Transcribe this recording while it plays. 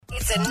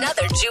It's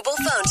another Jubal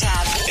phone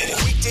tab.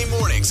 Weekday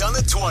mornings on the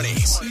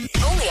 20s.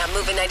 Only on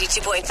Moving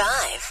 92.5.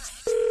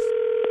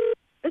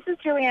 This is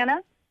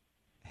Juliana.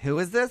 Who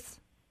is this?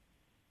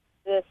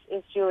 This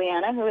is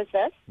Juliana. Who is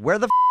this? Where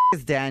the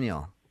is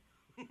Daniel?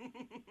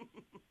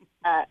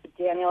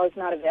 Daniel is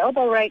not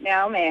available right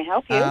now. May I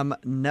help you?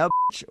 No,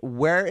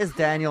 where is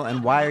Daniel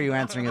and why are you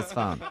answering his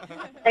phone?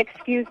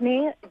 Excuse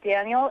me,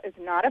 Daniel is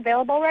not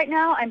available right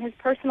now. I'm his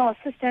personal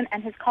assistant,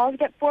 and his calls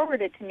get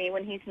forwarded to me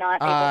when he's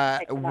not able to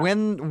pick them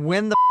up.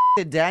 When the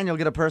did Daniel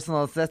get a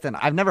personal assistant?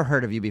 I've never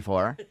heard of you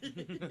before.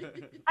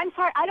 I'm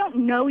sorry, I don't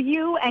know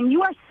you, and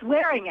you are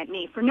swearing at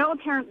me for no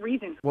apparent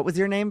reason. What was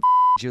your name,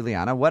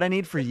 Juliana? What I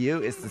need for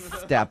you is to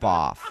step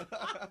off.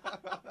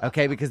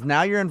 Okay, because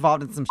now you're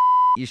involved in some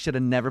you should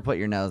have never put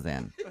your nose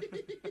in.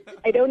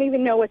 I don't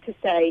even know what to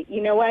say.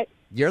 You know what?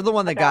 You're the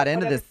one that got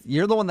into this.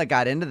 You're the one that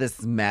got into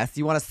this mess.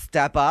 You want to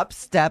step up?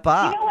 Step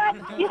up.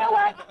 You know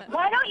what?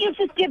 Why don't you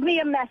just give me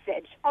a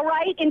message, all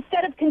right,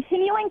 instead of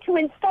continuing to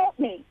insult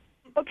me?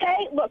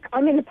 Okay? Look,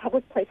 I'm in a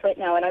public place right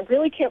now, and I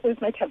really can't lose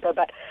my temper,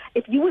 but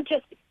if you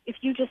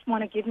just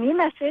want to give me a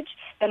message,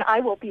 then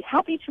I will be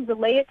happy to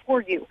relay it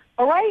for you,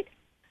 all right?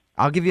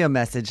 I'll give you a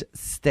message.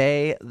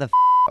 Stay the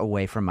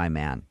away from my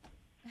man.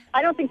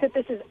 I don't think that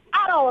this is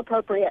at all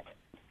appropriate.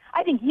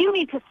 I think you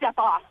need to step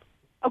off,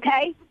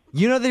 okay?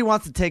 You know that he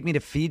wants to take me to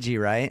Fiji,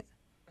 right?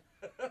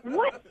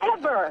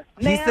 Whatever,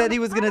 He man. said he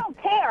was going to... I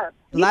don't care.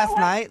 Last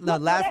night?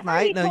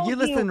 No, you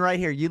listen you. right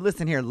here. You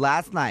listen here.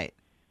 Last night,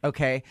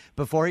 okay,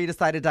 before he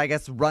decided to, I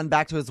guess, run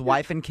back to his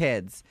wife and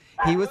kids,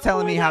 he was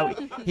telling me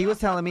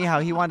how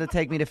he wanted to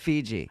take me to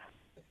Fiji.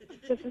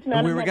 This is none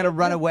And we of were my going to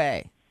run business.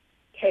 away.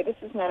 Okay, this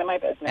is none of my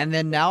business. And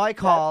then now I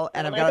call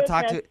and I've None got of to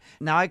my talk to. business.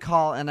 Now I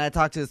call and I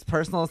talk to his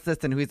personal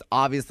assistant, who he's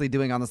obviously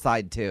doing on the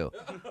side too.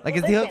 Like,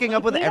 is he hooking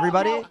up with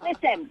everybody?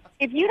 Listen,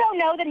 if you don't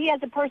know that he has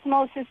a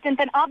personal assistant,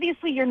 then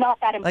obviously you're not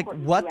that Like,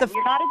 important. what to the him.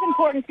 You're not as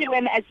important to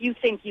him as you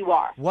think you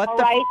are. What all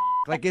the? right?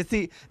 Like, is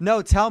he?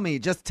 No, tell me.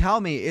 Just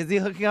tell me. Is he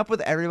hooking up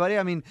with everybody?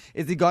 I mean,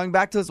 is he going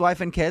back to his wife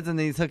and kids, and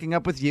then he's hooking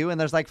up with you, and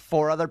there's like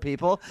 4 other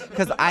people?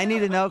 Because I need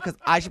to know. Because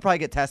I should probably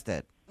get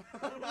tested.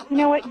 You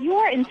know what? You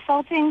are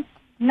insulting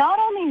not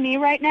only me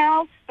right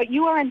now, but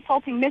you are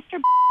insulting Mr.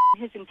 and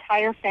his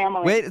entire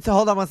family. Wait. So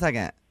hold on one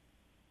second.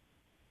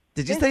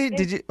 Did you say?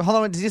 Did you hold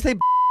on? Did you say?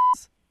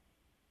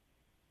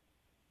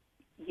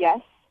 Yes,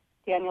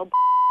 Daniel.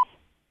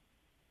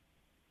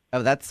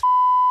 Oh, that's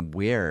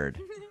weird.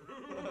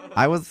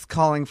 I was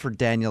calling for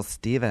Daniel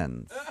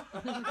Stevens.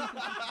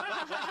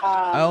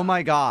 Oh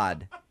my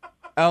god.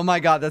 Oh my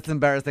god, that's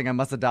embarrassing. I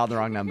must have dialed the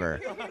wrong number.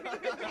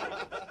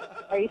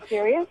 Are you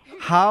serious?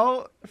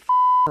 How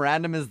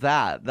random is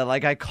that? That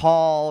like I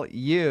call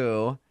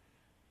you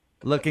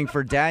looking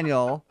for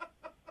Daniel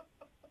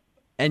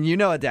and you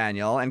know a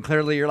Daniel and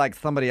clearly you're like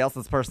somebody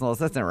else's personal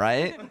assistant,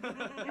 right?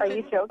 Are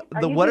you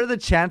joking? What are the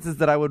chances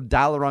that I would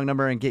dial the wrong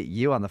number and get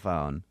you on the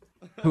phone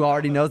who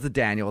already knows a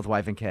Daniel with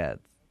wife and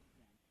kids?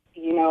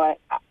 You know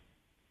what,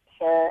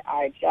 sir?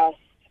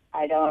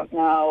 I don't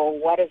know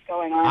what is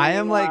going on. I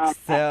am like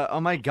so. Oh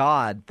my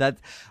god,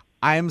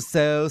 I am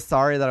so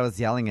sorry that I was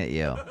yelling at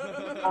you.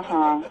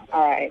 All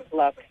right.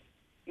 Look,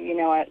 you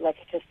know what? Let's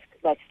just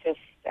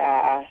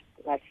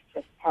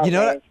part You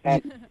know ways.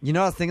 what? You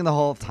know, I was thinking the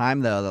whole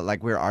time though that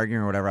like we were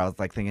arguing or whatever. I was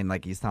like thinking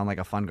like you sound like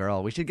a fun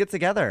girl. We should get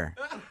together.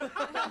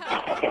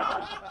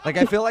 Like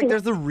I feel like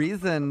there's a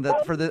reason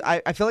that for the.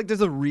 I feel like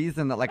there's a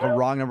reason that like a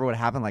wrong number would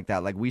happen like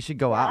that. Like we should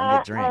go out and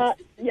get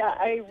drinks. Yeah,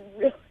 I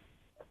really.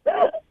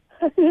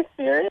 Are you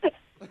serious?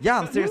 Yeah,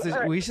 I'm serious. You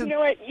are- We should. You know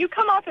what? You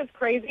come off as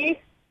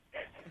crazy.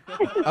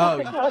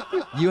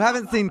 Oh, you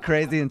haven't seen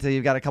crazy until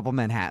you've got a couple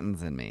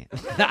Manhattans in me.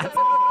 That's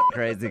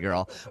crazy,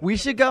 girl. We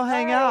should go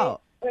hang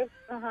out.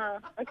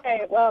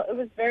 Okay, well, it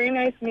was very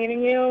nice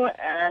meeting you,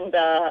 and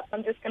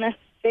I'm just going to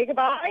say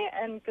goodbye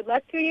and good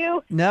luck to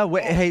you. No,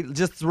 wait, hey,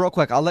 just real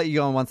quick. I'll let you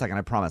go in 1 second,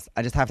 I promise.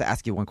 I just have to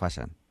ask you one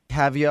question.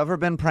 Have you ever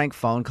been prank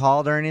phone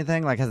called or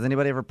anything? Like, has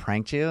anybody ever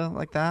pranked you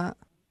like that?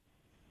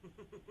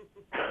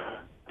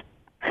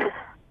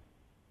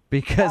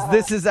 Because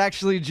this is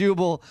actually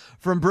Jubal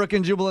from Brooke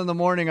and Jubal in the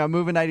Morning. I'm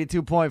moving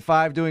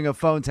 92.5 doing a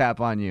phone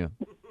tap on you.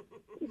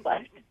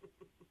 What?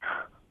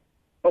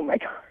 Oh, my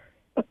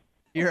God.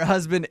 Your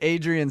husband,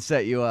 Adrian,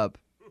 set you up.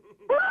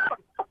 Oh,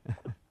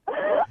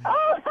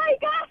 my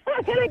God.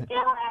 I'm going to kill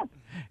him.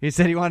 He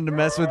said he wanted to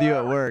mess with you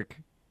at work.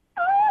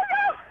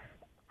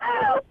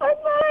 Oh, my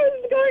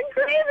mind's going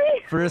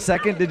crazy. For a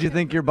second, did you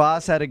think your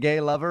boss had a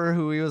gay lover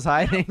who he was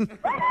hiding?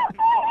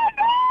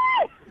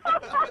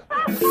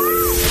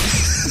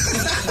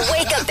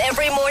 Wake up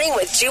every morning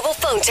with Jubal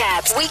phone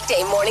tabs.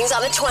 Weekday mornings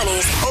on the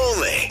 20s.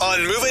 Only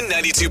on Moving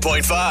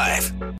 92.5.